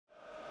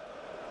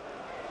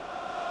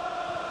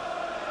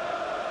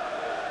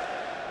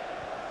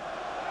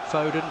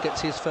Foden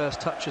gets his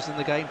first touches in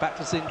the game, back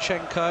to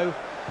Zinchenko,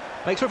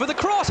 makes room for the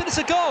cross, and it's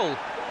a goal!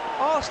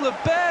 Arsenal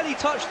have barely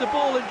touched the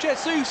ball, and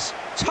Jesus,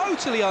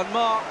 totally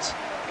unmarked,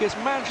 gives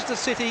Manchester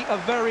City a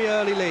very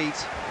early lead.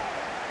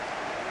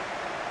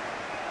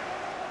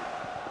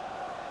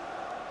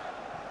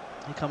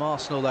 Here come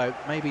Arsenal though,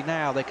 maybe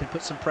now they can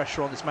put some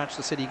pressure on this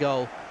Manchester City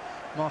goal.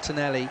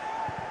 Martinelli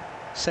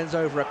sends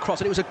over a cross,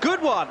 and it was a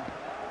good one!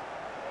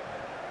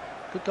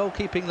 Good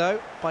goalkeeping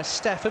though by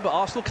Stefan, but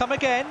Arsenal come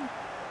again.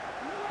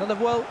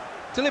 Another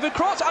well-delivered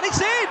cross, and it's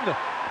in!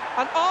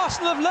 And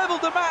Arsenal have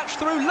levelled the match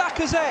through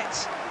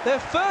Lacazette. Their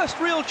first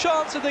real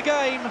chance of the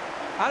game,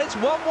 and it's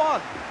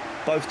 1-1.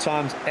 Both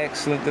times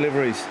excellent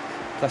deliveries.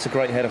 That's a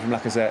great header from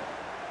Lacazette.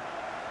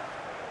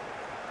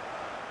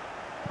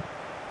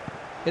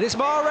 It is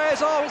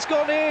Mahrez, oh, it's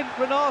gone in.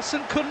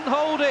 Renarson couldn't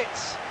hold it.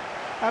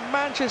 And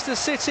Manchester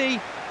City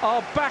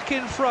are back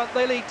in front.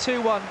 They lead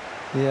 2-1.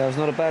 Yeah, it was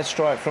not a bad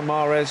strike from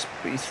Mahrez,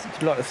 but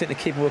you'd like to think the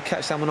keeper would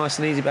catch that one nice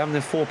and easy, but having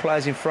the 4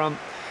 players in front,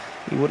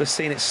 he would have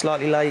seen it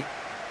slightly late.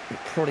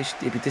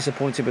 He'd be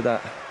disappointed with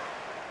that.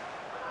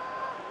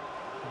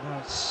 Now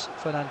it's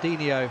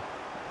Fernandinho.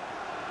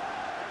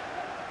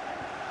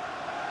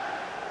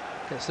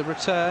 Gets the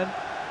return.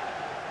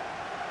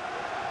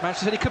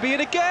 Manchester City could be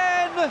in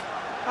again!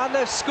 And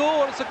they've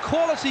scored. It's a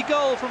quality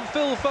goal from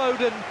Phil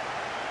Foden.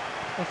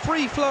 A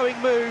free-flowing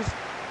move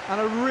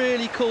and a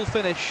really cool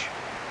finish.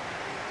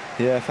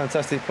 Yeah,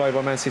 fantastic play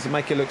by Man City to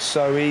make it look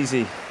so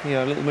easy. You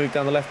know, a little move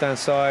down the left-hand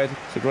side.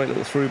 It's a great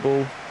little through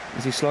ball.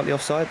 Is he slightly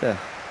offside there?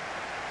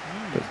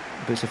 But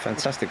it's a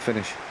fantastic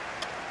finish.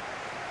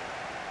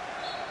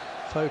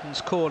 Foden's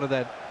corner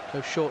then.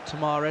 Goes short to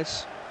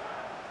Mahrez.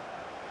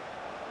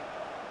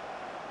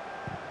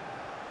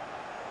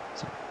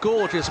 It's a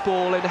gorgeous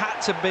ball in.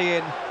 Had to be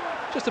in.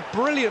 Just a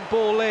brilliant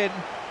ball in.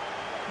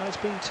 And it's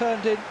been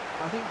turned in,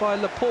 I think, by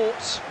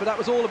Laporte. But that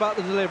was all about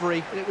the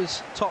delivery. It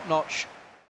was top-notch.